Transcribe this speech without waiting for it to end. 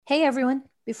Hey everyone,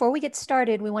 before we get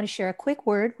started, we want to share a quick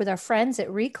word with our friends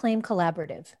at Reclaim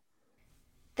Collaborative.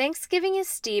 Thanksgiving is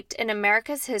steeped in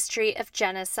America's history of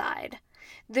genocide.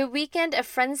 The weekend of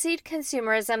frenzied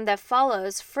consumerism that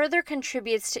follows further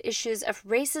contributes to issues of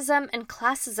racism and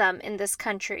classism in this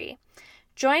country.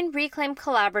 Join Reclaim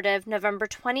Collaborative November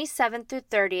 27th through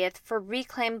 30th for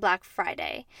Reclaim Black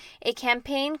Friday, a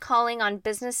campaign calling on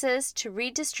businesses to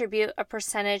redistribute a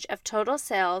percentage of total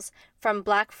sales from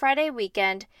Black Friday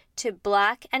weekend to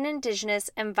Black and Indigenous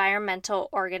environmental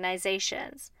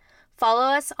organizations. Follow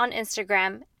us on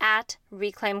Instagram at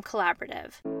Reclaim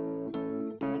Collaborative.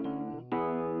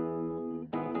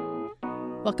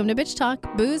 Welcome to Bitch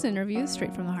Talk, booze interviews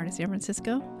straight from the heart of San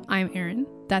Francisco. I'm Erin.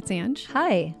 That's Ange.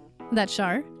 Hi. That's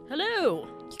Shar. Hello.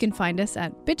 You can find us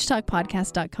at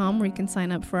bitchtalkpodcast.com where you can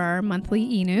sign up for our monthly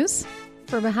e-news.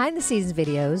 For behind the scenes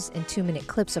videos and 2-minute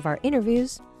clips of our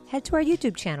interviews, head to our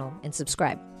YouTube channel and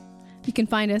subscribe. You can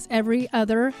find us every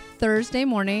other Thursday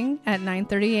morning at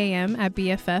 9:30 a.m. at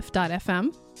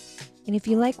bff.fm. And if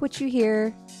you like what you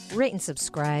hear, rate and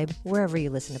subscribe wherever you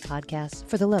listen to podcasts.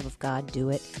 For the love of God, do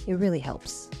it. It really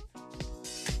helps.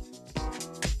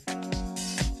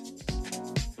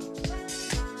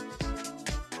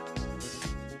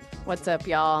 What's up,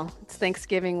 y'all? It's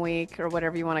Thanksgiving week, or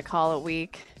whatever you want to call it,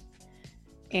 week.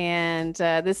 And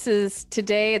this is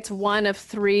today. It's one of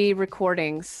 3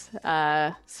 recordings.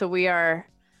 So we are.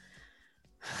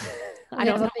 I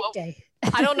don't know. Big day.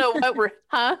 I don't know what we're.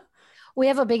 Huh? We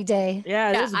have a big day. Yeah,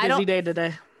 it is a busy day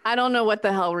today. I don't know what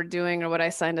the hell we're doing or what I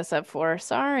signed us up for.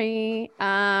 Sorry.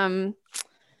 So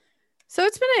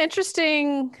it's been an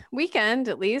interesting weekend,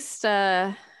 at least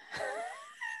for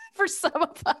some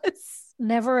of us.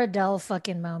 Never a dull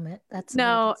fucking moment. That's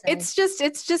no, it's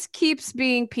just keeps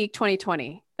being peak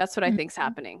 2020. That's what I think's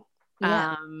happening.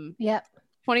 Yeah.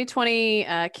 2020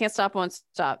 can't stop, won't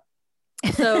stop.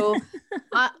 So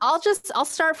I'll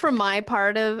start from my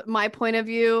point of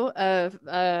view of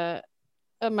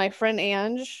my friend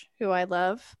Ange, who I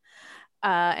love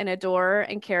and adore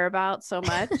and care about so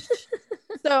much.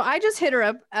 So I just hit her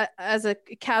up as a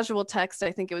casual text.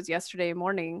 I think it was yesterday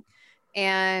morning,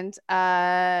 and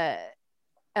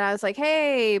I was like,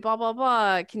 hey, blah, blah,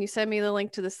 blah. Can you send me the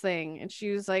link to this thing? And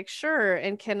she was like, sure.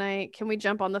 And can we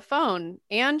jump on the phone?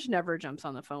 Ange never jumps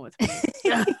on the phone with me.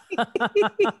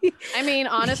 I mean,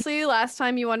 honestly, last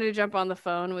time you wanted to jump on the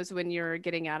phone was when you were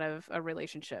getting out of a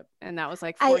relationship. And that was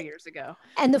like 4 years ago.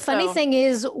 And the funny thing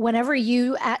is, whenever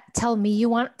you tell me you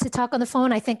want to talk on the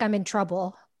phone, I think I'm in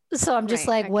trouble. So I'm just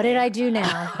like, what did I do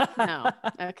now? No.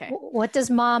 Okay. What does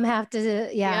mom have to do?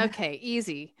 Yeah. Okay.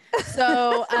 Easy.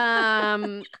 So,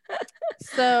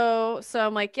 so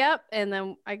I'm like, yep. And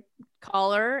then I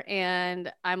call her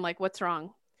and I'm like, what's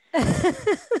wrong? Go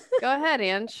ahead,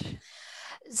 Ange.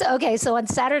 So on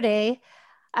Saturday,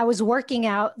 I was working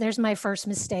out. There's my first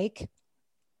mistake.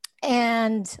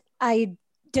 And I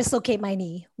dislocate my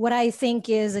knee, what I think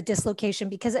is a dislocation,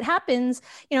 because it happens.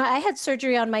 I had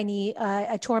surgery on my knee.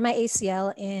 I tore my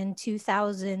ACL in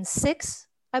 2006,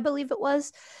 I believe it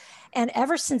was. And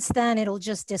ever since then, it'll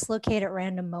just dislocate at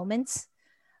random moments.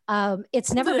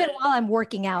 It's never been while I'm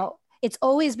working out. It's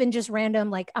always been just random,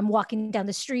 like I'm walking down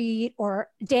the street or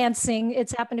dancing.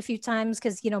 It's happened a few times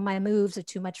because, my moves are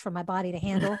too much for my body to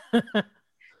handle.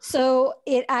 So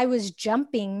I was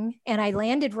jumping and I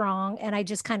landed wrong and I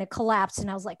just kind of collapsed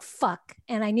and I was like, fuck.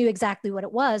 And I knew exactly what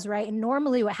it was, right? And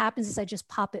normally what happens is I just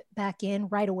pop it back in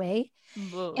right away.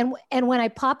 Whoa. And when I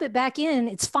pop it back in,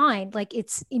 it's fine. Like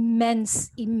it's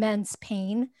immense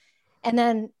pain. And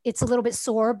then it's a little bit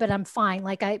sore, but I'm fine.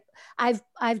 Like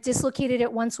I've dislocated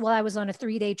it once while I was on a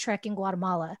 3-day trek in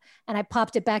Guatemala and I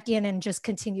popped it back in and just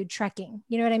continued trekking.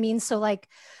 You know what I mean? So like,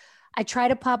 I try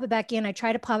to pop it back in.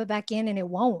 And it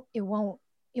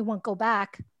won't go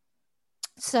back.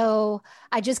 So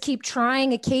I just keep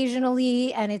trying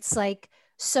occasionally and it's like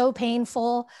so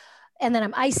painful. And then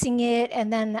I'm icing it.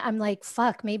 And then I'm like,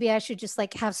 fuck, maybe I should just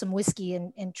like have some whiskey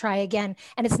and try again.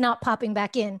 And it's not popping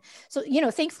back in. So,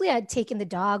 thankfully I'd taken the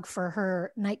dog for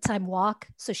her nighttime walk.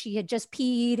 So she had just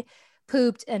peed,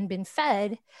 pooped, and been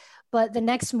fed. But the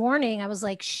next morning I was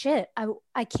like, shit,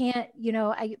 I can't,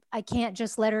 I can't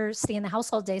just let her stay in the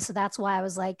house all day. So that's why I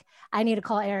was like, I need to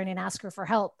call Erin and ask her for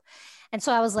help. And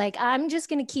so I was like, I'm just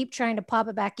going to keep trying to pop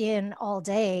it back in all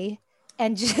day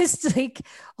and just like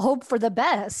hope for the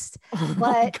best.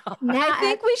 But now I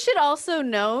think we should also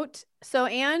note, so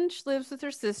Ange lives with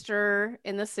her sister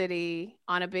in the city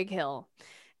on a big hill.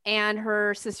 And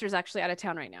her sister's actually out of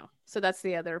town right now. So that's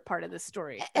the other part of the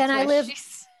story.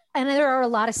 And there are a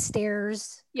lot of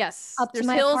stairs. Yes. Up there's to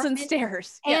my hills apartment. And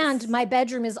stairs. And yes. my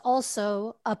bedroom is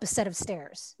also up a set of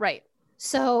stairs. Right.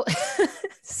 So,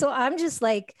 so I'm just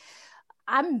like,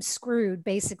 I'm screwed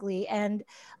basically. And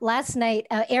last night,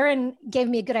 Erin gave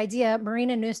me a good idea.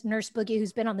 Marina Nurse Boogie,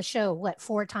 who's been on the show, what,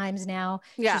 4 times now.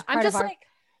 Yeah. She's part of our.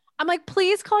 I'm like,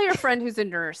 please call your friend who's a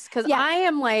nurse. Cause Yeah. I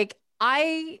am like,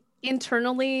 I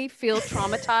internally feel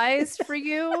traumatized for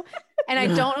you. And I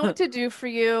don't know what to do for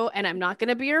you. And I'm not going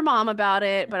to be your mom about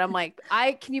it. But I'm like,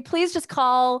 can you please just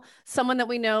call someone that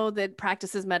we know that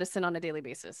practices medicine on a daily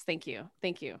basis? Thank you.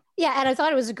 Thank you. Yeah. And I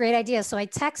thought it was a great idea. So I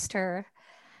text her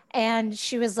and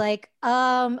she was like,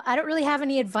 I don't really have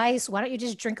any advice. Why don't you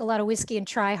just drink a lot of whiskey and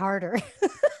try harder?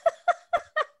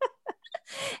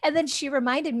 And then she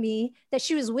reminded me that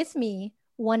she was with me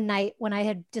one night when I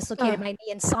had dislocated my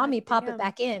knee and saw me pop it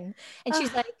back in. And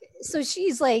she's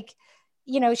like,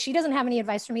 she doesn't have any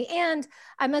advice for me. And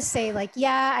I must say, like,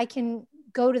 yeah, I can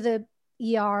go to the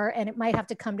ER and it might have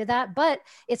to come to that, but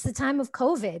it's the time of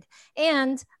COVID.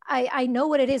 And I know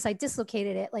what it is. I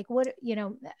dislocated it. Like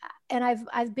and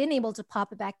I've been able to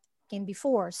pop it back in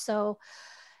before. So,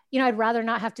 I'd rather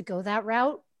not have to go that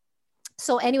route.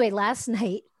 So anyway, last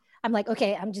night, I'm like,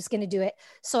 okay, I'm just going to do it.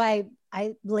 So I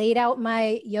laid out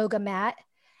my yoga mat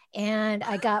and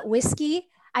I got whiskey.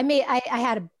 I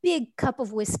had a big cup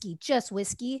of whiskey, just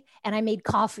whiskey. And I made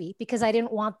coffee because I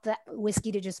didn't want the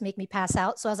whiskey to just make me pass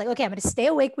out. So I was like, okay, I'm going to stay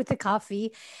awake with the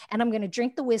coffee and I'm going to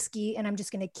drink the whiskey and I'm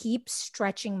just going to keep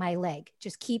stretching my leg.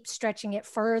 Just keep stretching it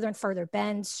further and further,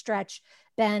 bend, stretch.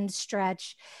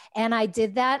 And I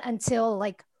did that until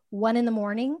like 1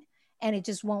 a.m. and it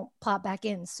just won't pop back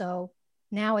in. So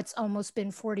now it's almost been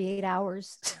 48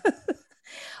 hours.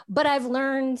 But I've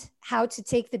learned how to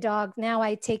take the dog. Now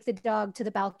I take the dog to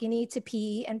the balcony to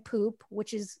pee and poop,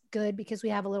 which is good because we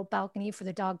have a little balcony for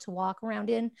the dog to walk around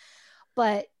in.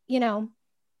 But, I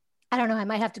don't know. I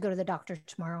might have to go to the doctor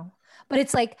tomorrow. But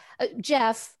it's like,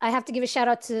 Jeff, I have to give a shout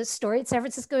out to Story at San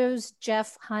Francisco's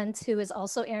Jeff Hunt, who is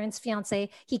also Erin's fiance.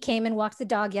 He came and walked the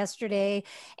dog yesterday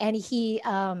and he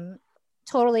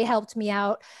totally helped me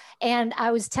out. And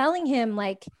I was telling him,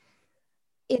 like,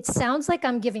 it sounds like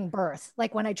I'm giving birth,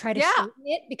 like when I try to shorten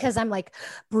it, because I'm like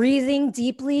breathing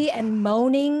deeply and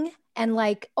moaning and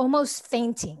like almost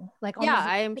fainting. Like,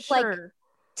 I'm sure. Like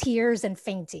tears and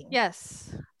fainting.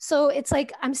 Yes. So it's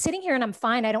like I'm sitting here and I'm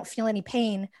fine. I don't feel any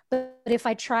pain. But if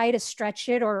I try to stretch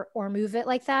it or move it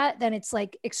like that, then it's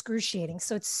like excruciating.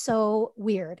 So it's so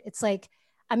weird. It's like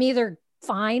I'm either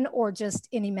fine or just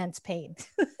in immense pain.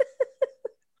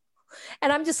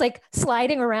 And I'm just like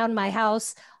sliding around my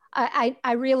house.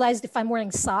 I realized if I'm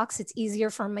wearing socks, it's easier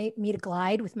for me to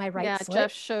glide with my right foot.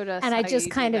 Jeff showed us. And I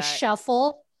just kind of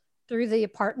shuffle through the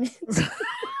apartment.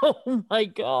 Oh my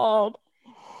God.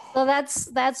 So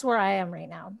that's where I am right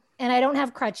now. And I don't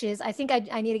have crutches. I think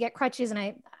I need to get crutches and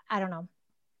I don't know.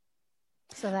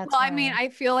 So that's I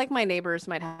feel like my neighbors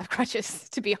might have crutches,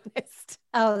 to be honest.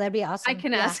 Oh, that'd be awesome. I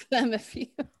can ask them if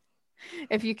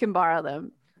you can borrow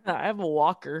them. I have a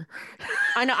walker.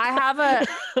 I know I have a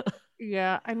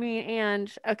yeah,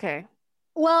 and okay.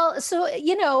 Well, so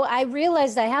I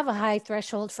realized I have a high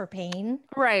threshold for pain.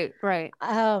 Right.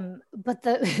 But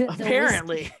the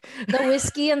apparently the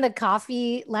whiskey and the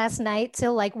coffee last night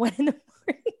till like 1 a.m.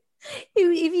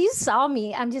 If you saw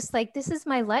me, I'm just like, this is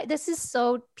my life. This is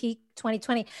so peak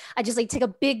 2020. I just like take a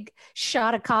big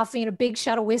shot of coffee and a big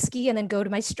shot of whiskey and then go to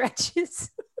my stretches.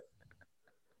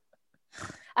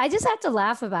 I just have to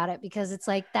laugh about it because it's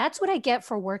like, that's what I get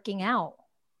for working out.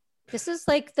 This is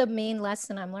like the main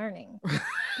lesson I'm learning.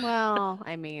 Well,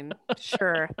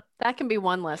 sure. That can be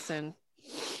one lesson.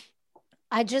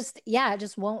 It just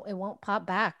won't pop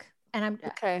back. And I'm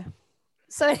okay.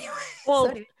 So anyway.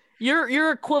 Well,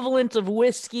 your equivalent of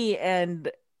whiskey and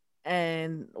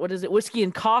what is it? Whiskey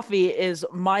and coffee is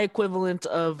my equivalent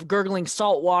of gurgling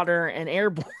salt water and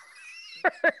airborne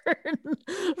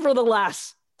for the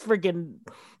last freaking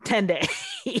 10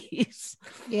 days.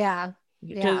 Yeah.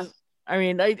 Because to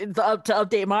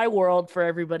update my world for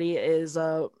everybody is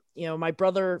my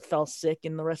brother fell sick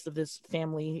and the rest of his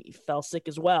family fell sick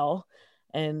as well,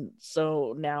 and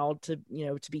so now to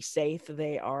be safe,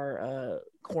 they are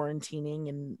quarantining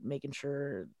and making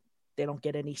sure they don't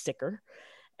get any sicker.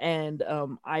 And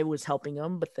I was helping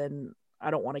them, but then I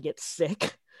don't want to get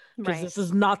sick because this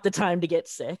is not the time to get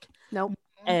sick. Nope.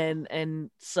 And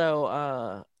so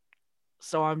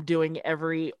I'm doing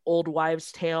every old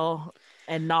wives' tale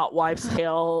and not wives'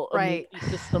 tale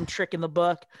system trick in the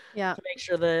book to make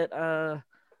sure that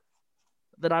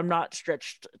I'm not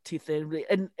stretched too thin.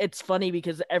 And it's funny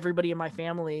because everybody in my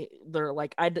family, they're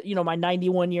like, my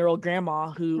 91-year-old grandma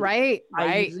who I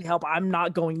usually help, I'm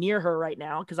not going near her right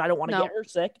now because I don't want to get her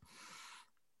sick.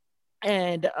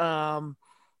 And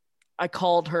I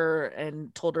called her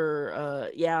and told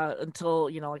her, yeah, until,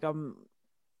 you know, like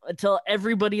until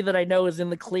everybody that I know is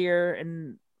in the clear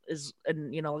and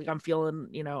you know, like I'm feeling,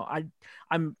 you know,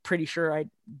 I'm pretty sure I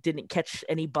didn't catch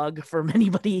any bug from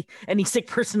anybody, any sick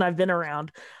person I've been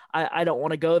around. I don't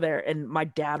want to go there. And my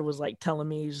dad was like telling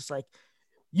me, he's just like,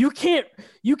 you can't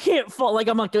fall, like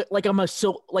I'm a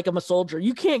soldier.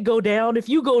 You can't go down. If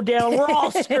you go down, we're all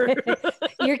screwed.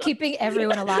 You're keeping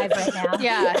everyone alive right now.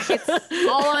 Yeah, it's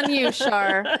all on you,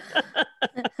 Shar.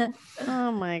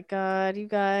 Oh my God, you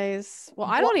guys. Well,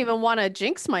 I don't even want to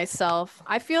jinx myself.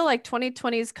 I feel like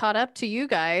 2020's caught up to you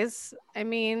guys. I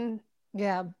mean,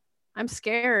 yeah, I'm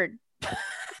scared.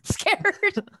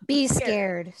 Scared. Be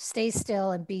scared. Stay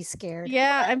still and be scared.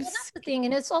 Yeah, that's the thing.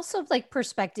 And it's also like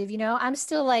perspective, you know, I'm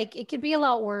still like, it could be a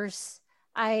lot worse.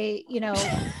 I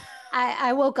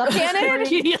woke up. Can it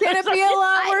be a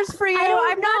lot worse for you?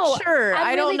 I'm not sure. I'm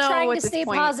I really don't know. trying at to stay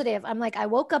point. Positive. I'm like, I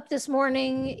woke up this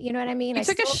morning. You know what I mean? You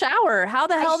took a shower. How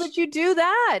the hell did you do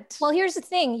that? Well, here's the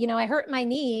thing. You know, I hurt my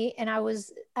knee, and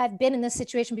I've been in this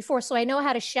situation before, so I know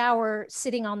how to shower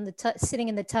sitting in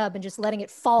the tub and just letting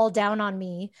it fall down on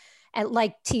me. At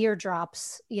like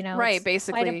teardrops, you know. Right,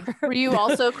 basically. Were you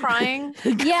also crying?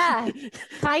 Yeah,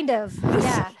 kind of.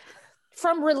 Yeah.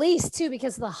 From release too,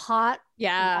 because the hot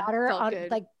water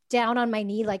like down on my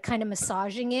knee, like kind of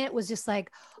massaging it was just like,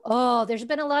 oh, there's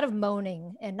been a lot of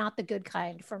moaning and not the good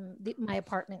kind from my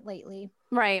apartment lately.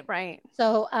 Right.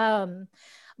 So,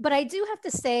 but I do have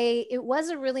to say it was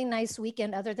a really nice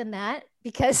weekend other than that,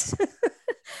 because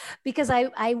because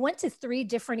I went to 3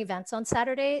 different events on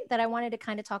Saturday that I wanted to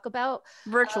kind of talk about.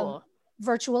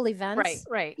 Virtual events.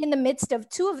 Right. In the midst of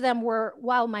 2 of them were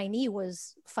while my knee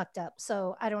was fucked up.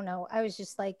 So I don't know. I was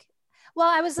just like,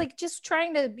 I was like just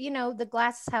trying to, you know, the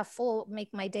glass half full,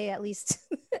 make my day at least.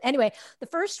 Anyway, the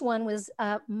first one was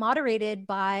moderated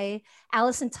by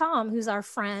Allison Tom, who's our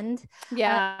friend.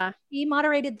 Yeah. He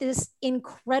moderated this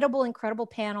incredible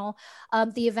panel.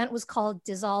 The event was called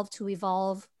Dissolve to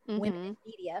Evolve Women in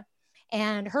Media.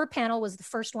 And her panel was the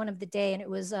first one of the day. And it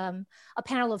was a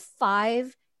panel of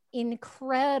 5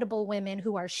 incredible women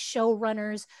who are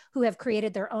showrunners, who have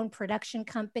created their own production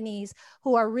companies,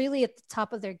 who are really at the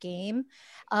top of their game,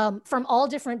 from all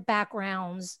different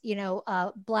backgrounds, you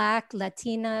know, Black,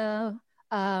 Latina,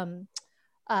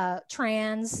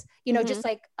 trans, you know, just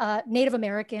like Native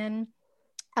American.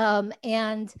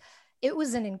 And it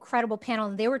was an incredible panel.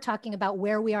 And they were talking about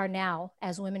where we are now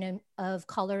as women of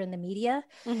color in the media.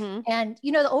 And,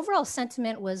 you know, the overall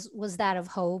sentiment was that of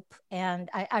hope. And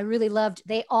I really loved,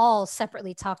 they all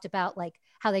separately talked about like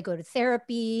how they go to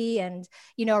therapy and,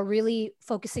 you know, really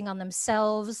focusing on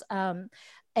themselves. And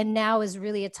now is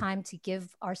really a time to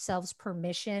give ourselves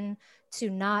permission to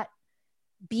not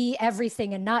be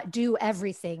everything and not do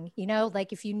everything, you know,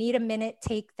 like if you need a minute,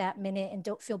 take that minute and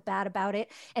don't feel bad about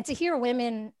it. And to hear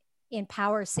women in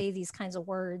power say these kinds of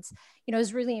words, you know,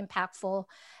 is really impactful.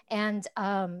 And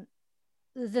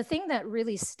the thing that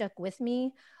really stuck with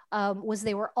me was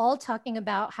they were all talking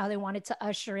about how they wanted to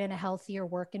usher in a healthier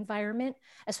work environment,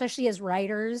 especially as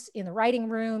writers in the writing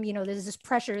room. You know, there's this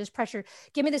pressure,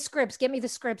 give me the scripts.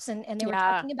 And they were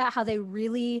talking about how they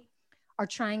really are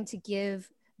trying to give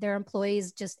their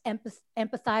employees just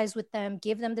empathize with them,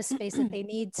 give them the space that they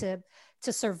need to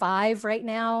survive right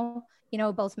now, you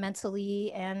know, both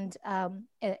mentally and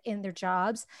in their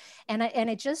jobs. And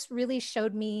it just really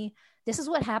showed me, this is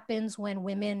what happens when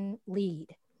women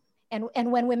lead.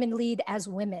 And when women lead as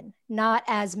women, not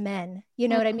as men, you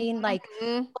know what I mean? Like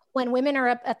when women are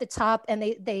up at the top and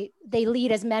they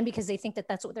lead as men because they think that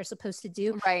that's what they're supposed to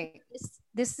do. Right.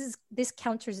 This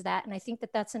counters that. And I think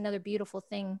that that's another beautiful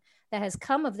thing that has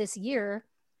come of this year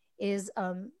is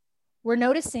we're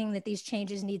noticing that these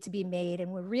changes need to be made,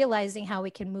 and we're realizing how we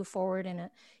can move forward in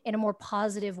a more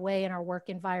positive way in our work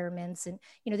environments. And,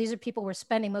 you know, these are people we're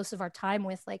spending most of our time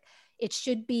with. Like, it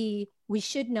should be, we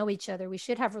should know each other, we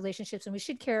should have relationships, and we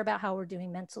should care about how we're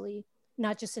doing mentally,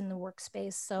 not just in the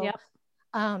workspace. So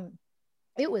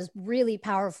it was really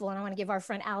powerful. And I want to give our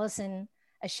friend Allison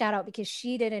a shout out because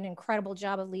she did an incredible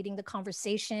job of leading the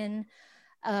conversation.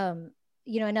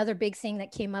 You know, another big thing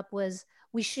that came up was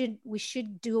we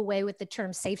should do away with the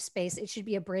term safe space. It should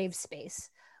be a brave space.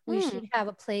 We should have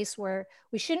a place where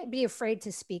we shouldn't be afraid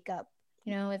to speak up.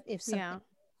 You know, if something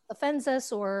offends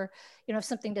us, or, you know, if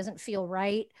something doesn't feel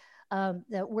right,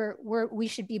 that we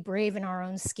should be brave in our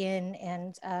own skin.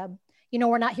 And, you know,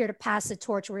 we're not here to pass a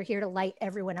torch. We're here to light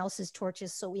everyone else's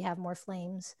torches so we have more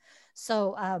flames.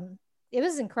 So it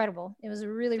was incredible. It was a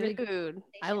really, really good.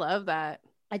 I love that.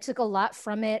 I took a lot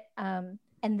from it. And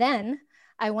then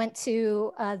I went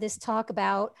to this talk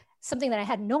about something that I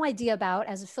had no idea about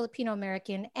as a Filipino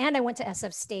American, and I went to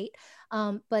SF State.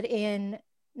 But in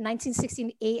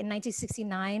 1968 and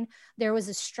 1969, there was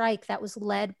a strike that was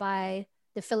led by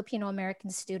the Filipino American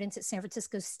students at San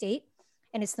Francisco State,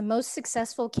 and it's the most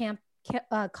successful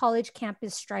college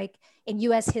campus strike in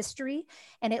U.S. history,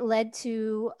 and it led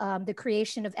to the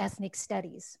creation of ethnic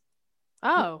studies.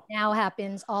 Oh, now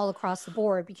happens all across the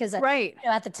board because right.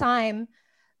 At the time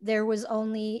there was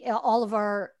only all of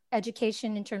our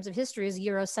education in terms of history is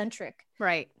Eurocentric.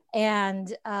 Right.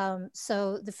 And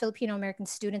so the Filipino American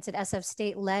students at SF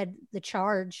State led the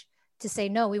charge to say,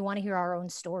 no, we want to hear our own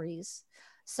stories.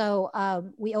 So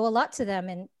we owe a lot to them.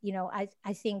 And,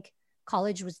 I think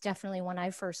college was definitely when I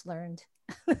first learned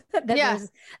that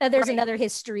there's another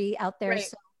history out there.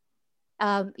 Right.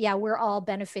 So we're all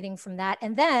benefiting from that.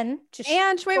 And then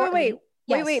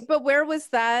wait. But where was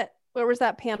that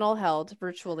panel held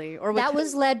virtually? Or that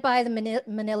was led by the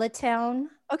Manila Town.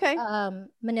 Okay.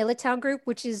 Manila Town Group,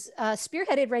 which is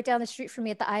spearheaded right down the street from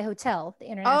me at the I Hotel, the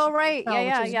International. Oh, right. Hotel,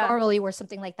 Yeah. which is normally where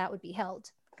something like that would be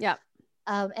held. Yeah.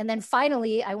 And then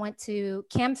finally, I went to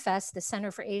CAMFest, the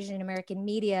Center for Asian American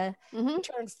Media,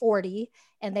 turned 40,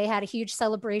 and they had a huge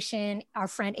celebration. Our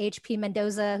friend H.P.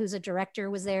 Mendoza, who's a director,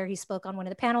 was there. He spoke on one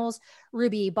of the panels.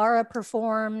 Ruby Ibarra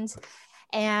performed.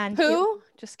 And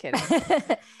just kidding.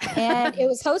 And it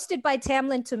was hosted by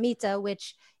Tamlin Tomita,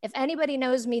 which, if anybody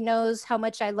knows me, knows how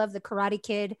much I love the Karate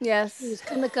Kid. Yes. He was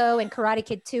Kumiko and Karate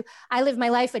Kid 2. I live my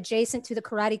life adjacent to the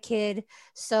Karate Kid.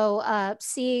 So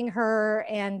seeing her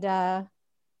and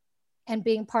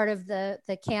being part of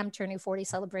the CAM turning 40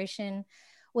 celebration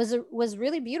was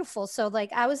really beautiful. So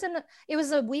like it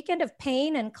was a weekend of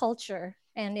pain and culture.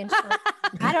 And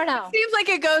I don't know. Seems like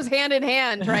it goes hand in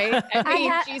hand, right?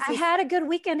 I had a good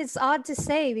weekend. It's odd to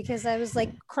say because I was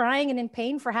like crying and in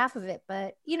pain for half of it,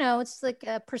 but it's like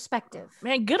a perspective.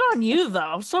 Man, good on you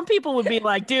though. Some people would be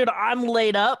like, dude, I'm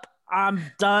laid up. I'm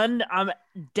done. I'm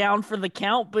down for the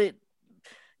count. But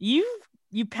you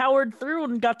powered through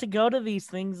and got to go to these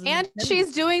things. And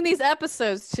she's doing these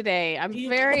episodes today. I'm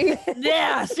very...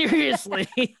 Yeah, seriously.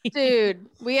 Dude,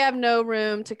 we have no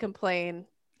room to complain.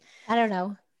 I don't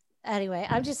know. Anyway,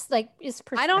 I'm just like, it's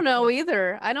I don't know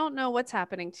either. I don't know what's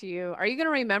happening to you. Are you going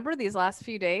to remember these last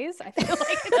few days? I feel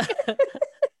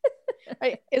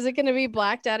like is it going to be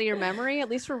blacked out of your memory? At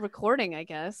least we're recording, I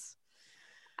guess.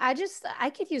 I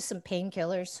could use some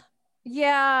painkillers.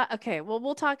 Yeah. Okay. Well,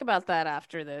 we'll talk about that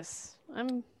after this.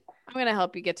 I'm going to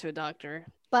help you get to a doctor.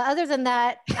 But other than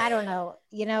that, I don't know.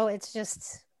 It's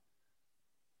just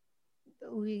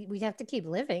we have to keep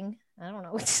living. I don't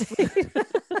know what to say.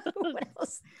 What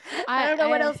else? I don't know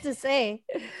what else to say.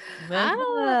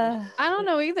 I don't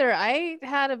know either. I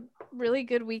had a really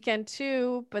good weekend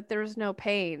too, but there was no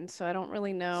pain, so I don't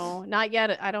really know. Not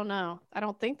yet. I don't know. I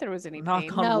don't think there was any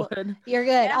pain. No, you're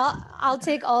good. Yeah. I'll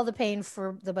take all the pain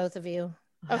for the both of you.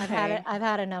 Okay. I've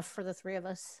had enough for the three of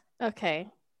us. Okay.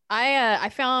 I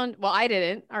found, well, I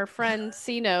didn't. Our friend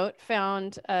C Note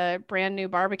found a brand new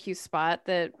barbecue spot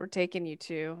that we're taking you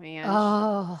to.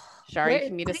 And Shari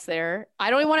can meet us there. I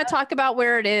don't even want to talk about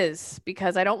where it is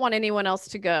because I don't want anyone else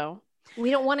to go.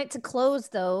 We don't want it to close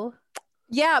though.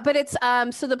 Yeah, but it's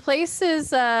so the place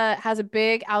has a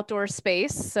big outdoor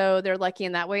space, so they're lucky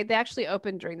in that way. They actually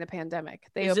opened during the pandemic.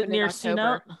 They opened near C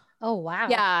Note? Oh wow.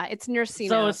 Yeah, it's near C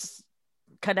Note. So it's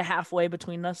kind of halfway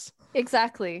between us.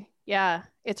 Exactly. Yeah,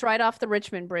 it's right off the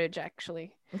Richmond Bridge,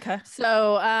 actually. Okay.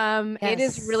 So It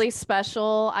is really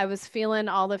special. I was feeling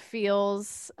all the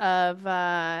feels of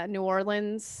New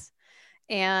Orleans,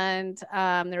 and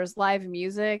there was live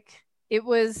music. We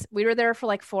were there for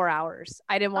like 4 hours.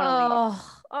 I didn't want to leave.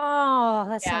 Oh,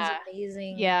 that sounds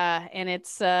amazing. Yeah, and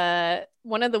it's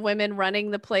one of the women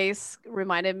running the place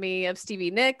reminded me of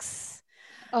Stevie Nicks.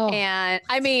 Oh. And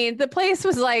I mean, the place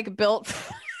was like built.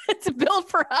 It's built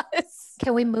for us.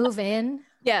 Can we move in?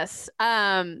 Yes.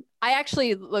 I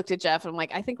actually looked at Jeff and I'm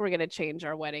like, I think we're going to change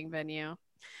our wedding venue,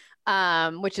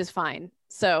 which is fine.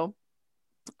 So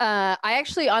I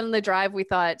actually, on the drive, we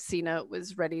thought C Note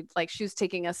was ready. Like she was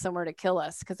taking us somewhere to kill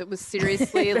us because it was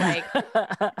seriously like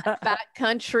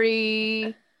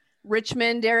backcountry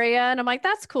Richmond area. And I'm like,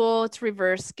 that's cool. It's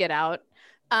reverse Get Out.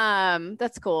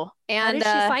 That's cool. And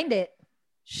how did she find it?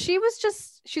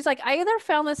 She's like, I either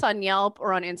found this on Yelp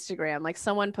or on Instagram. Like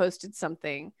someone posted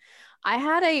something. I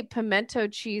had a pimento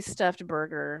cheese stuffed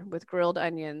burger with grilled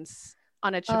onions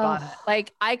on a ciabatta.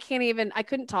 Like I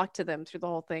couldn't talk to them through the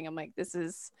whole thing. I'm like, it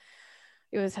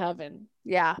was heaven.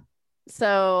 Yeah.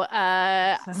 So,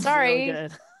 sorry, really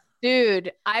good.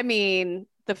 Dude. I mean,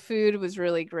 the food was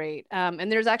really great.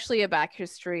 And there's actually a back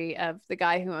history of the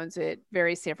guy who owns it,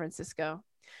 very San Francisco.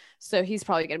 So he's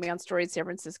probably going to be on Storied San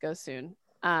Francisco soon.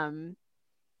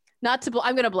 Not to,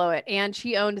 I'm going to blow it. And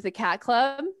he owned the Cat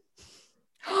Club,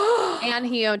 and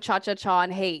he owned Cha Cha Cha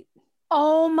and Hate.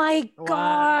 Oh my Wow.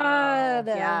 God.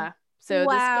 Yeah. So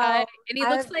Wow. this guy, and he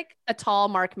looks like a tall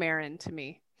Mark Maron to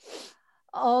me.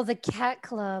 Oh, the Cat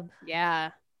Club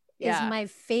Yeah. is my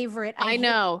favorite. I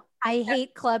know. I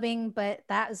hate clubbing, but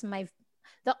that is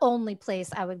the only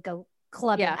place I would go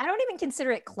clubbing. Yeah. I don't even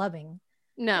consider it clubbing.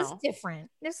 No. It's different.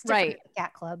 It's different Right. than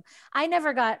Cat Club. I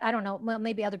never got, I don't know, well,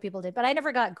 maybe other people did, but I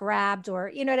never got grabbed or,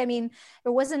 you know what I mean?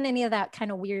 There wasn't any of that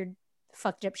kind of weird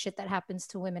fucked up shit that happens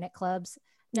to women at clubs.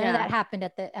 None of that happened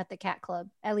at the Cat Club,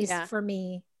 at least for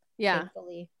me. Yeah.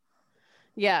 Thankfully.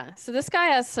 Yeah. So this guy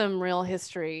has some real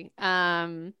history.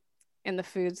 And the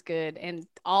food's good. And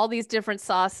all these different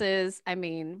sauces. I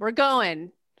mean, we're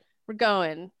going.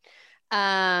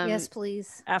 Yes,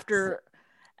 please. After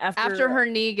her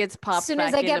knee gets popped. As soon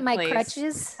as I get my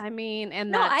crutches. I mean,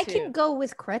 and no, I too. can go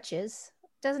with crutches.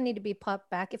 Doesn't need to be popped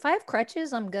back. If I have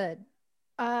crutches, I'm good.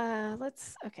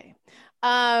 Okay.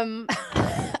 I'm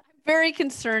very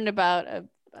concerned about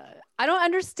I don't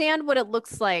understand what it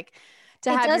looks like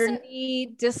to have your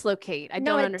knee dislocate. I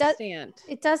don't understand.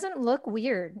 It doesn't look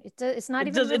weird. It's not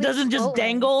even really it doesn't just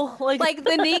dangle like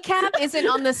the kneecap isn't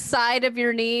on the side of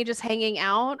your knee just hanging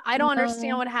out. I don't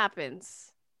understand what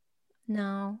happens.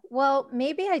 No. Well,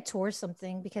 maybe I tore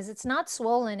something because it's not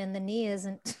swollen and the knee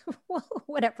isn't. Well,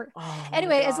 whatever. Oh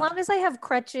anyway, as long as I have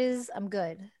crutches, I'm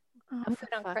good. I'm For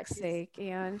good on fuck's crutches. sake,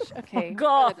 Ange. Okay.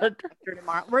 God.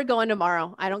 Tomorrow. We're going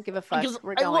tomorrow. I don't give a fuck.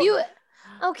 We're going.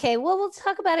 Okay, well, we'll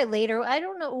talk about it later. I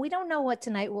don't know. We don't know what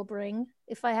tonight will bring.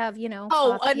 If I have,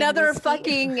 Oh, another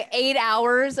fucking 8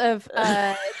 hours of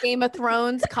Game of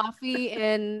Thrones coffee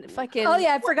and fucking. Oh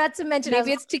yeah, I forgot to mention.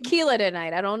 Maybe it's tequila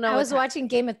tonight. I don't know. I was watching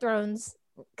Game of Thrones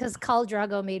because Khal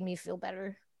Drogo made me feel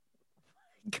better.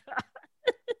 God.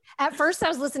 At first, I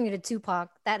was listening to Tupac.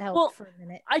 That helped for a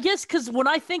minute. I guess because when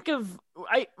I think of,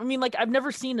 I mean, like I've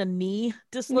never seen a knee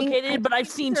dislocated, but I've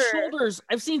seen shoulders.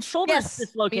 I've seen shoulders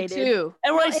dislocated. Me too.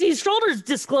 And when I see shoulders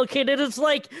dislocated, it's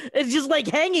just like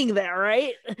hanging there,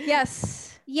 right?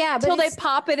 Yes. Yeah, but until they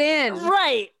pop it in.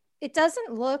 Right. It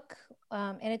doesn't look,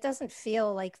 and it doesn't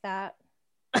feel like that.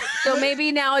 So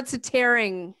maybe now it's a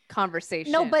tearing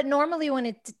conversation. No, but normally when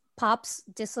it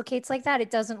dislocates like that,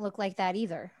 it doesn't look like that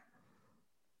either.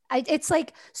 It's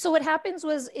like, so what happens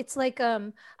was it's like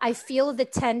I feel the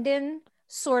tendon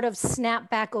sort of snap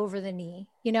back over the knee.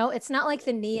 It's not like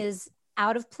the knee is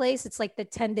out of place. It's like the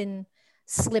tendon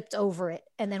slipped over it.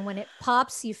 And then when it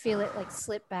pops, you feel it like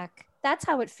slip back. That's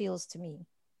how it feels to me.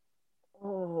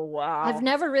 Oh, wow. I've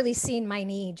never really seen my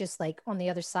knee just like on the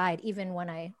other side, even when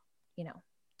I,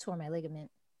 tore my ligament.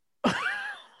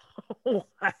 Wow.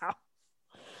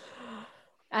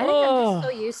 I think I'm just so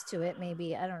used to it.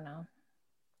 Maybe. I don't know.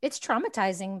 It's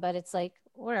traumatizing, but it's like,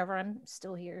 whatever, I'm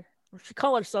still here. We should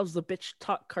call ourselves the Bitch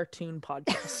Talk Cartoon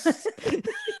Podcast.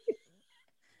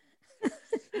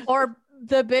 Or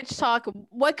the Bitch Talk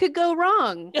What Could Go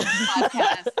Wrong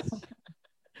podcast.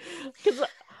 Because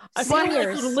I feel like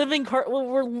we're living,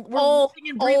 we're living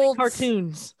and breathing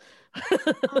cartoons.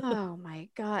 Oh my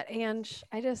God, Ange,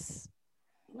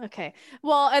 okay.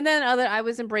 Well, and then I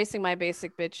was embracing my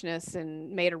basic bitchness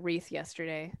and made a wreath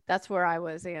yesterday. That's where I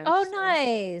was, Ange. Oh,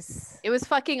 nice. It was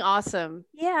fucking awesome.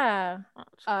 Yeah.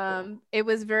 It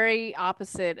was very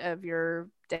opposite of your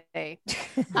day.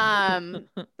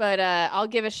 But I'll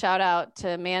give a shout out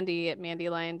to Mandy at Mandy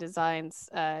Lion Designs.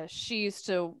 She used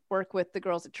to work with the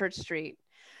girls at Church Street.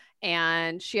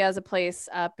 And she has a place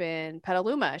up in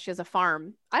Petaluma. She has a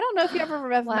farm. I don't know if you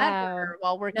ever have met her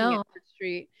while working at Church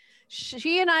Street.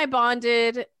 She and I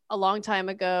bonded a long time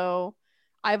ago.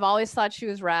 I've always thought she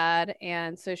was rad.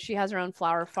 And so she has her own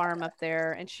flower farm up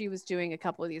there. And she was doing a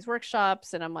couple of these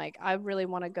workshops. And I'm like, I really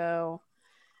want to go.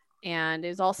 And it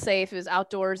was all safe. It was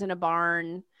outdoors in a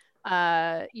barn.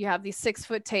 You have these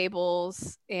 6-foot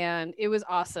tables. And it was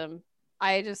awesome.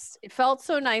 It felt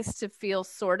so nice to feel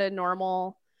sort of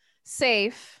normal,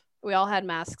 safe. We all had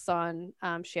masks on.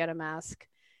 She had a mask.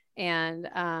 And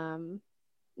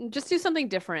just do something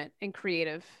different and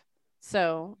creative.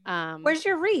 So where's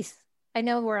your wreath? I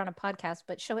know we're on a podcast,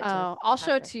 but show it to us. I'll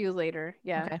show it to you later.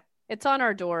 Yeah. Okay. It's on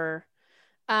our door.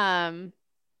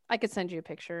 I could send you a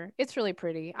picture. It's really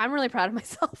pretty. I'm really proud of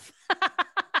myself.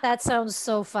 That sounds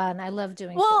so fun. I love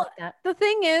doing shit like that. The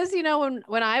thing is,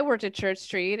 when I worked at Church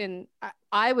Street, and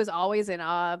I was always in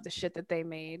awe of the shit that they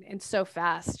made, and so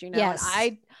fast, Yes.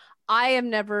 And I am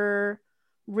never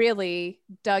really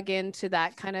dug into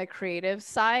that kind of creative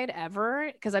side ever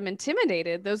because I'm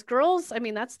intimidated. Those girls, I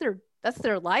mean, that's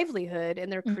their livelihood,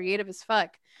 and they're creative as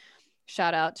fuck.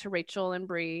 Shout out to Rachel and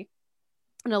Bree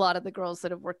and a lot of the girls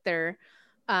that have worked there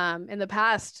in the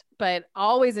past, but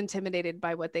always intimidated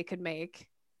by what they could make,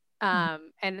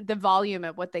 and the volume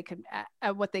of what they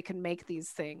could make these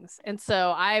things. And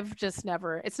so I've just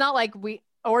never. It's not like we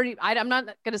already. I'm not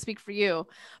going to speak for you,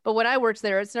 but when I worked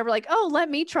there, it's never like, oh, let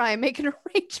me try and make an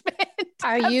arrangement.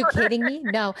 Are you kidding me?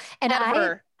 No. And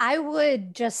Ever. I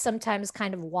would just sometimes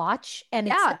kind of watch,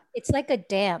 and it's like a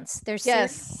dance. They're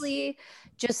seriously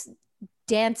just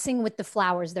dancing with the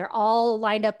flowers. They're all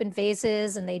lined up in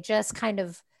vases, and they just kind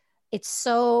of, it's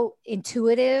so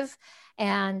intuitive,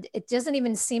 and it doesn't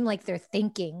even seem like they're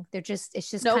thinking.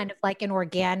 It's just kind of like an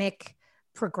organic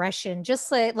progression,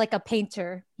 just like a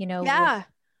painter,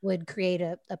 would create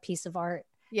a piece of art.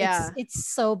 Yeah. It's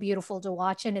so beautiful to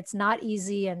watch, and it's not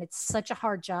easy, and it's such a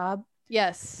hard job.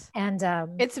 Yes. And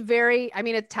it's very,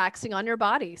 it's taxing on your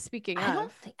body. Speaking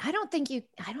of, I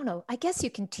don't know. I guess you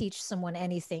can teach someone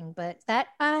anything, but that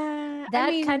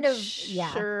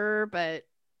sure, but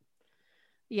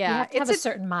yeah, you have to have a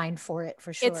certain mind for it,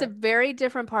 for sure. It's a very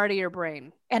different part of your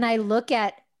brain. And I look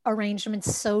at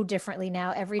arrangements so differently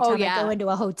now. Every time I go into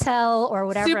a hotel or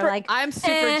whatever, I'm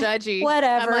super judgy.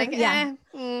 Whatever. I'm like,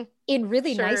 in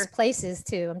really nice places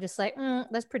too. I'm just like,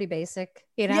 that's pretty basic,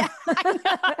 Yeah.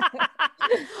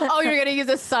 Oh, you're gonna use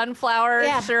a sunflower?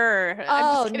 Yeah. Sure.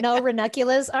 Oh, no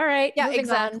ranunculus. All right. Yeah,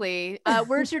 exactly.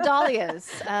 Where's your dahlias?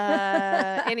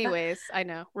 Anyways, I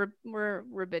know we're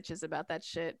bitches about that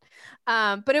shit.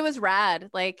 But it was rad.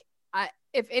 Like,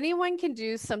 if anyone can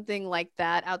do something like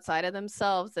that outside of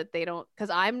themselves, that they don't, because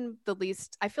I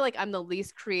feel like I'm the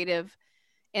least creative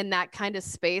in that kind of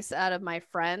space out of my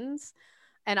friends.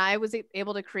 And I was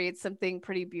able to create something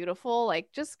pretty beautiful.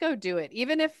 Like, just go do it.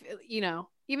 Even if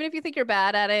you think you're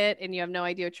bad at it and you have no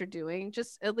idea what you're doing,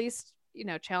 just at least,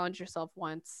 challenge yourself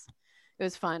once. It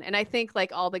was fun. And I think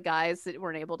like all the guys that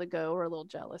weren't able to go were a little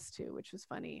jealous too, which was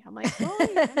funny. I'm like, oh,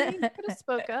 you could have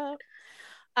spoke up.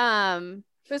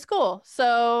 It was cool.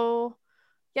 So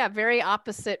yeah, very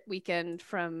opposite weekend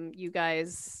from you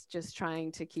guys just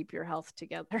trying to keep your health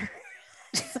together.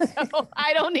 So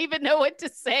I don't even know what to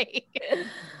say.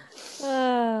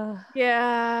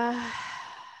 Yeah,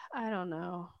 I don't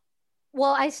know.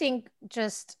 Well, I think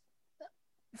just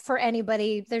for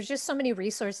anybody, there's just so many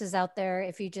resources out there.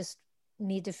 If you just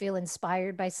need to feel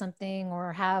inspired by something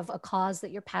or have a cause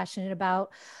that you're passionate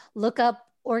about, look up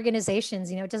organizations.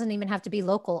 It doesn't even have to be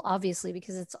local, obviously,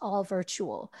 because it's all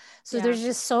virtual. So there's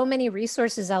just so many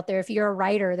resources out there. If you're a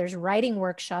writer, there's writing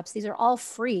workshops. These are all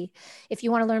free. If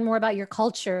you want to learn more about your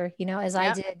culture, as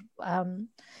I did,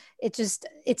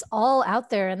 it's all out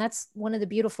there. And that's one of the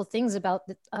beautiful things about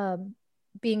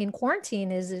being in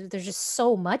quarantine is there's just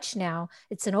so much now.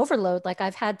 It's an overload. Like,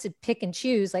 I've had to pick and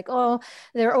choose, like, oh,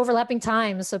 there are overlapping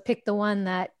times, so pick the one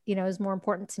that is more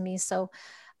important to me. So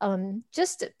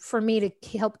just for me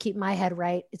to help keep my head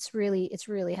right, it's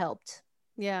really helped.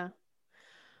 Yeah.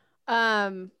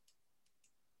 I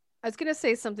was gonna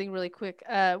say something really quick.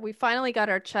 We finally got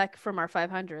our check from our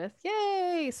 500th.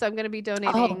 Yay! So I'm gonna be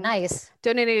donating. Oh, nice.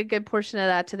 Donating a good portion of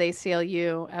that to the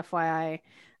ACLU, FYI.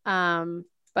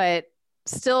 But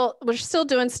we're still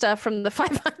doing stuff from the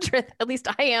 500th. At least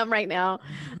I am right now.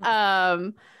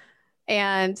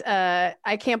 And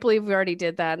I can't believe we already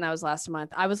did that, and that was last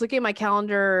month. I was looking at my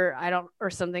calendar, or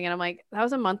something, and I'm like, that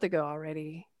was a month ago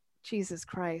already. Jesus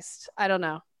Christ. I don't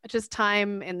know. Just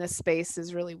time in this space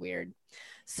is really weird.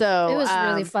 So it was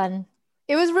really fun.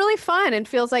 It was really fun and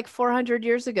feels like 400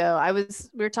 years ago.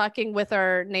 We were talking with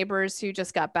our neighbors who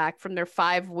just got back from their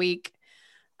 5-week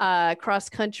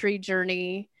cross-country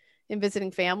journey and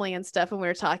visiting family and stuff. And we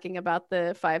were talking about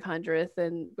the 500th,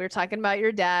 and we were talking about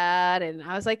your dad. And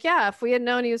I was like, yeah, if we had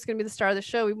known he was going to be the star of the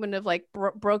show, we wouldn't have like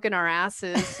broken our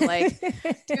asses to, like,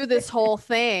 do this whole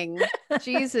thing.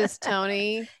 Jesus,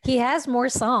 Tony. He has more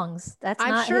songs.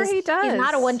 I'm sure he does. He's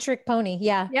not a one-trick pony.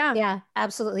 Yeah,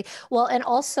 absolutely. Well, and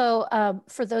also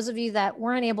for those of you that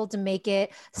weren't able to make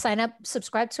it, sign up,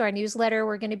 subscribe to our newsletter.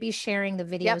 We're going to be sharing the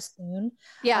video soon.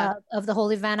 Of the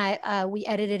whole event. We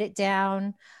edited it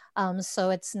down. So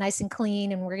it's nice and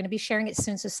clean, and we're going to be sharing it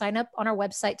soon. So sign up on our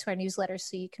website to our newsletter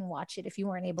so you can watch it if you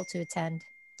weren't able to attend.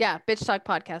 Yeah,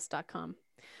 bitchtalkpodcast.com.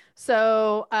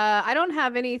 So I don't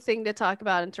have anything to talk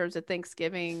about in terms of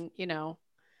Thanksgiving. No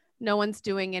one's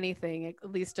doing anything,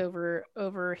 at least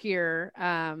over here.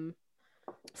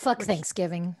 Fuck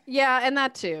Thanksgiving. Yeah, and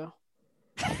that too.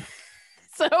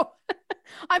 So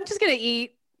I'm just going to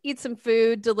eat some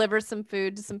food, deliver some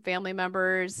food to some family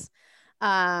members.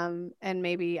 And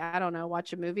maybe, I don't know,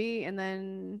 watch a movie and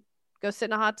then go sit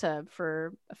in a hot tub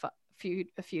for a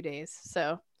few days.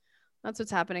 So that's what's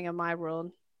happening in my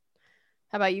world.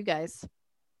 How about you guys?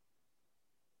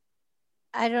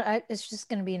 it's just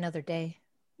going to be another day.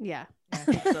 Yeah. I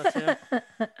think so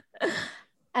too.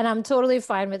 And I'm totally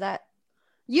fine with that.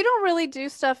 You don't really do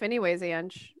stuff anyways,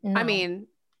 Ange. I No. mean,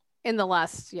 in the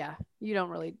last, you don't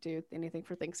really do anything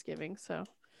for Thanksgiving. So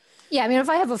Yeah, I mean, if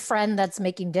I have a friend that's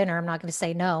making dinner, I'm not going to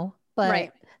say no, but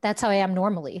Right. that's how I am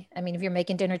normally. I mean, if you're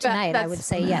making dinner tonight, I that's- would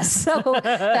say yes. So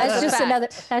That's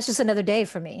a that's just another day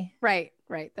for me. right.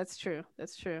 That's true.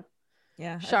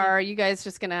 Yeah. Shar, are you guys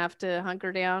just gonna have to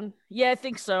hunker down? Yeah, I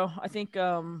think so. I think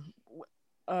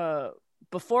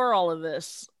before all of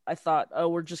this, I thought, oh,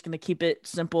 we're just gonna keep it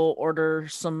simple, order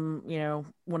some,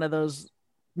 one of those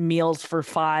meals for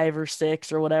 5 or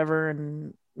 6 or whatever,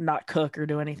 and not cook or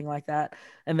do anything like that.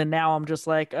 And then now I'm just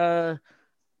like,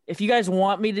 if you guys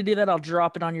want me to do that, I'll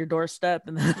drop it on your doorstep,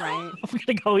 and then Right. I'm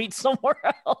gonna go eat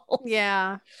somewhere else.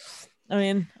 Yeah. I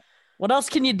mean, what else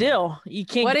can you do? You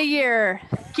can't. What a year.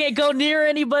 Can't go near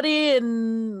anybody,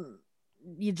 and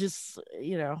you just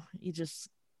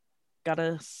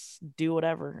gotta do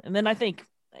whatever. And then I think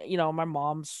my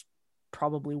mom's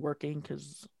probably working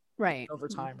because Right.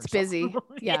 overtime It's or busy.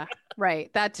 something. Yeah.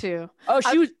 Right. That too. Oh,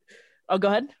 go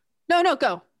ahead. No,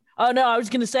 go. Oh no, I was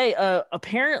gonna say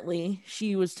apparently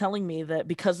she was telling me that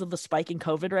because of the spike in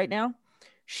COVID right now,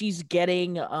 she's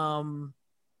getting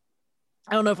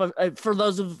I don't know if for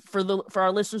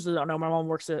our listeners that don't know, my mom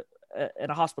works in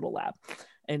a hospital lab,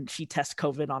 and she tests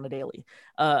COVID on a daily.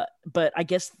 But I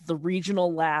guess the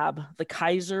regional lab, the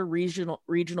Kaiser regional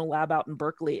lab out in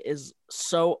Berkeley, is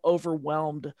so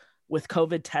overwhelmed with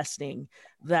COVID testing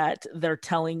that they're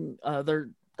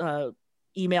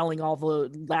emailing all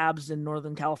the labs in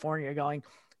Northern California, going,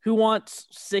 "Who wants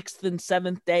 6th and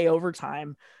 7th day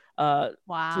overtime Wow.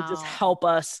 to just help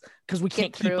us, because we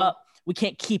can't keep up." We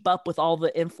can't keep up with all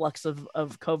the influx of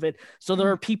COVID. So there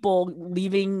are people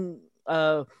leaving,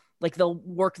 like they'll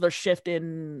work their shift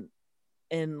in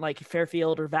like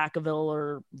Fairfield or Vacaville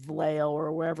or Vallejo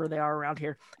or wherever they are around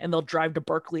here, and they'll drive to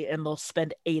Berkeley and they'll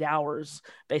spend 8 hours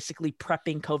basically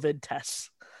prepping COVID tests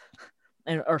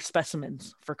or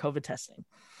specimens for COVID testing.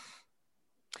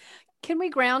 Can we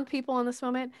ground people in this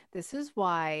moment? This is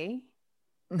why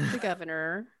the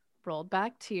governor rolled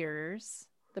back tiers,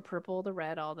 the purple, the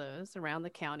red, all those around the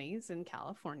counties in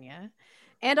California,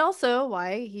 and also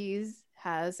why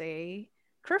has a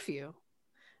curfew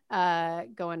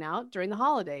going out during the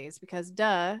holidays, because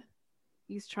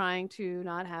he's trying to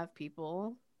not have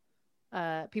people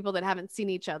that haven't seen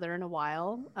each other in a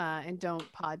while and don't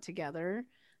pod together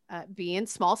be in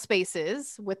small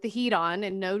spaces with the heat on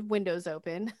and no windows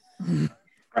open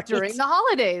Right. during the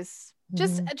holidays.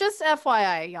 Mhm. Just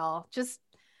FYI, y'all. Just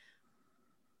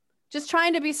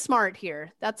trying to be smart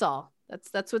here. That's all.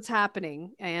 That's what's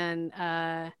happening. And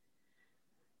oh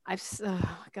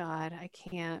God, I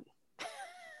can't.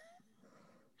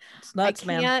 It's nuts,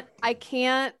 man. I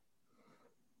can't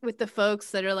with the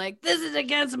folks that are like, this is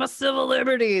against my civil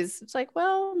liberties. It's like,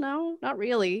 well, no, not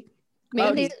really.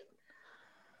 Maybe.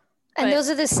 And But- those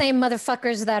are the same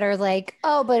motherfuckers that are like,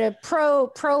 oh, but a pro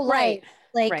life. Right.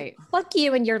 Like, Right. fuck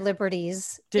you and your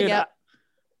liberties. Dude, Yep.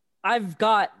 I've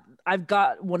got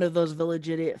one of those village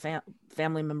idiot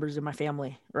family members in my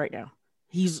family right now.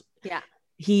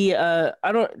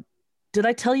 I don't, did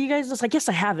I tell you guys this? I guess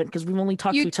I haven't, because we've only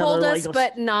talked to You each told other us,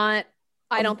 but not.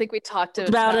 I don't think we talked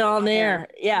about it on air.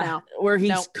 Yeah, No. where he's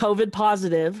No. COVID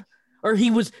positive, or he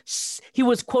was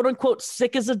quote unquote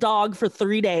sick as a dog for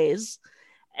 3 days,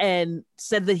 and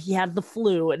said that he had the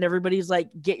flu, and everybody's like,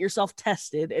 get yourself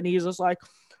tested, and he's just like,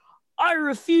 I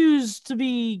refuse to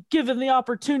be given the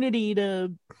opportunity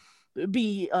to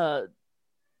be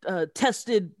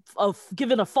tested,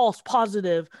 given a false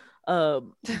positive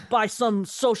by some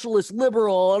socialist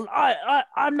liberal, and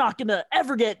I'm not gonna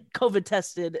ever get COVID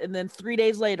tested. And then 3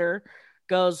 days later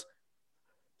goes,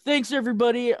 thanks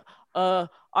everybody,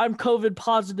 I'm COVID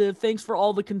positive, thanks for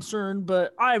all the concern,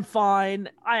 but I'm fine,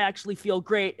 I actually feel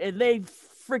great, and they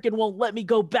freaking won't let me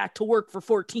go back to work for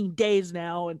 14 days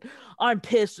now, and I'm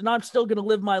pissed, and I'm still gonna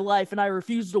live my life, and I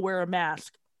refuse to wear a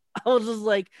mask. I was just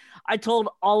like, I told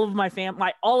all of my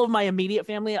immediate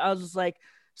family, I was just like,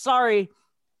 sorry,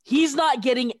 he's not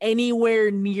getting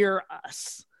anywhere near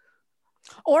us.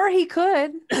 Or he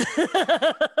could.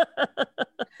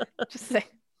 Just say.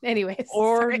 Anyways.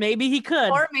 Or sorry. maybe he could.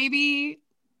 Or maybe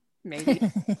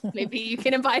you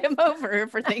can invite him over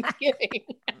for Thanksgiving.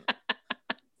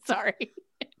 Sorry.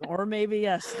 Or maybe,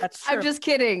 yes, that's true. I'm just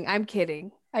kidding. I'm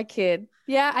kidding. I kid.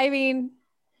 Yeah, I mean,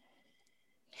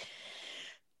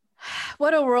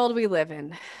 what a world we live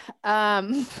in.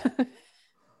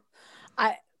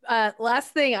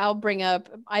 Last thing I'll bring up,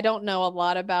 I don't know a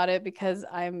lot about it because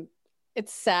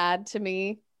it's sad to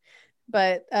me,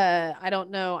 but I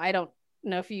don't know.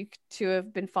 know if you two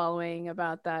have been following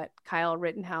about that Kyle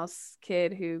Rittenhouse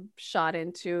kid who shot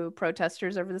into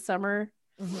protesters over the summer.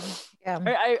 Yeah.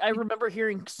 I remember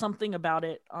hearing something about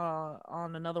it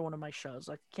on another one of my shows.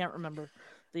 I can't remember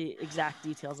the exact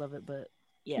details of it, but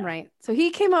yeah. Right. So he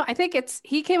came out, I think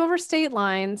he came over state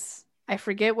lines. I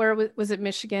forget where was it,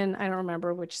 Michigan? I don't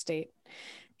remember which state.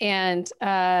 And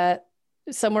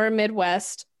somewhere in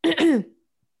Midwest, and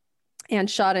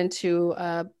shot into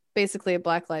basically a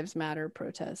Black Lives Matter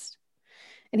protest.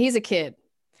 And he's a kid,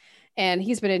 and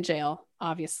he's been in jail,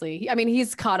 obviously. I mean,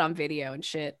 he's caught on video and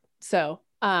shit. So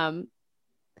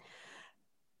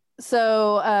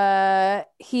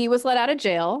he was let out of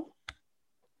jail.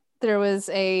 There was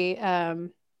a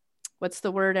what's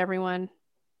the word, everyone?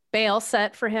 Bail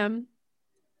set for him.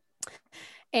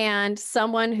 And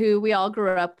someone who we all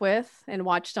grew up with and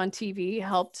watched on TV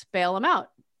helped bail him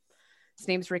out. His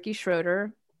name's Ricky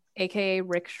Schroeder, aka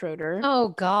Rick Schroeder. Oh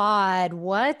God,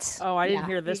 what? Oh, I didn't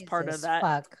hear this part of that.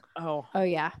 Fuck. Oh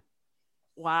yeah.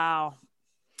 Wow.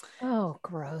 Oh,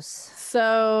 gross.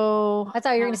 So I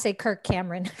thought you were going to say Kirk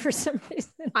Cameron for some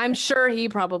reason. I'm sure he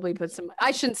probably put some.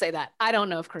 I shouldn't say that. I don't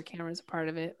know if Kirk Cameron's a part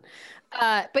of it.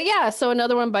 But yeah, so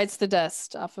another one bites the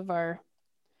dust off of our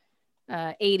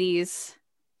 80s.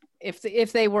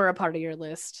 If they were a part of your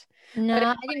list. No,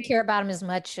 I didn't care about him as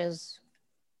much as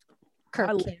Kirk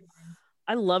Cameron.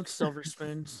 I loved Silver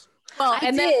Spoons. Well, I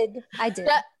did.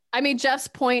 I mean, Jeff's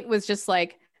point was just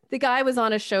like, the guy was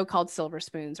on a show called Silver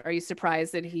Spoons. Are you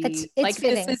surprised that he it's like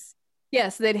fitting.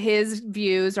 that his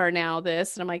views are now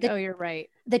this? And I'm like, oh, you're right.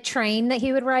 The train that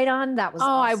he would ride on, that was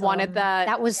awesome. I wanted that.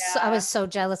 That was I was so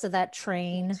jealous of that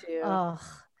train. Oh.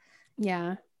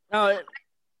 Yeah. Oh,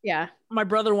 yeah. My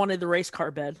brother wanted the race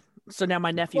car bed, so now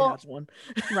my nephew has one.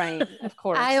 Right, of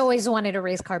course. I always wanted a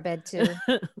race car bed too.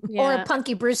 Yeah. Or a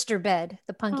Punky Brewster bed.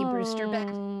 The Punky Brewster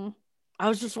bed. I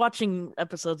was just watching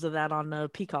episodes of that on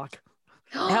Peacock.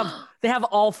 They have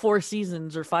all 4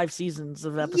 seasons or 5 seasons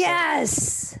of episodes.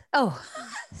 Yes. Oh,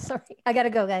 sorry. I gotta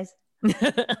go, guys.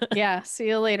 Yeah. See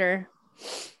you later.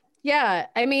 Yeah.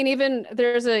 I mean, even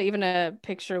there's a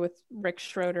picture with Rick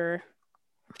Schroeder.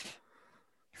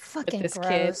 Fucking this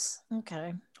gross. kid.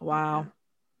 Okay. Wow.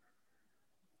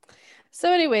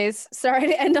 So anyways, sorry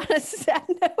to end on a sad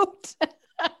note.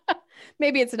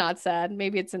 Maybe it's not sad.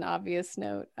 Maybe it's an obvious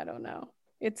note. I don't know.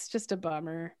 It's just a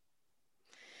bummer.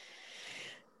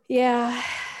 Yeah.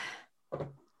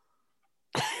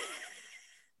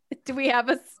 Do we have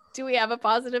a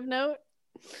positive note?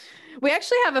 We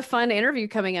actually have a fun interview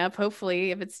coming up,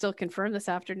 hopefully, if it's still confirmed this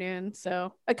afternoon.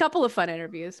 So a couple of fun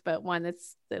interviews, but one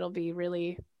that'll be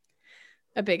really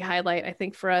a big highlight, I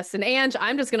think, for us. And Ange,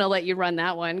 I'm just going to let you run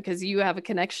that one because you have a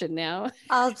connection now.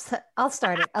 I'll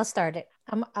start it.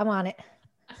 I'm on it.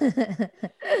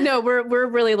 No, we're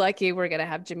really lucky. We're going to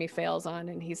have Jimmy Fails on,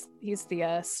 and he's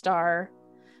the star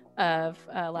of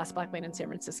Last Black Man in San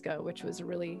Francisco, which was a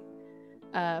really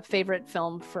favorite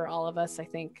film for all of us, I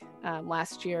think,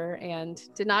 last year, and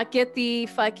did not get the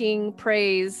fucking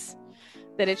praise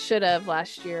that it should have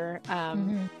last year.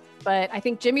 But I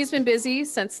think Jimmy's been busy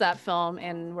since that film,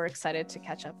 and we're excited to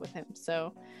catch up with him.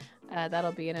 So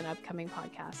that'll be in an upcoming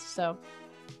podcast. So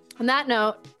on that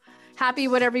note, happy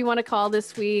whatever you want to call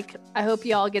this week. I hope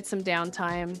you all get some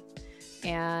downtime,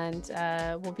 and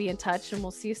we'll be in touch, and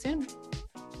we'll see you soon.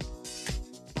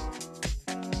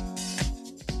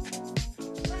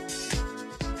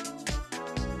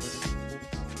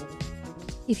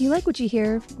 If you like what you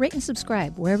hear, rate and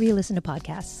subscribe wherever you listen to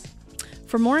podcasts.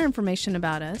 For more information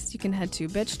about us, you can head to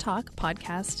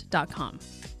bitchtalkpodcast.com.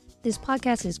 This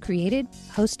podcast is created,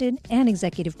 hosted, and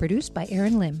executive produced by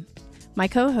Aaron Lim. My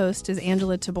co-host is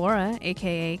Angela Tabora,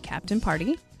 aka Captain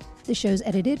Party. The show's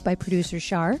edited by producer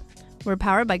Shar. We're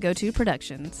powered by GoTo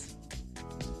Productions.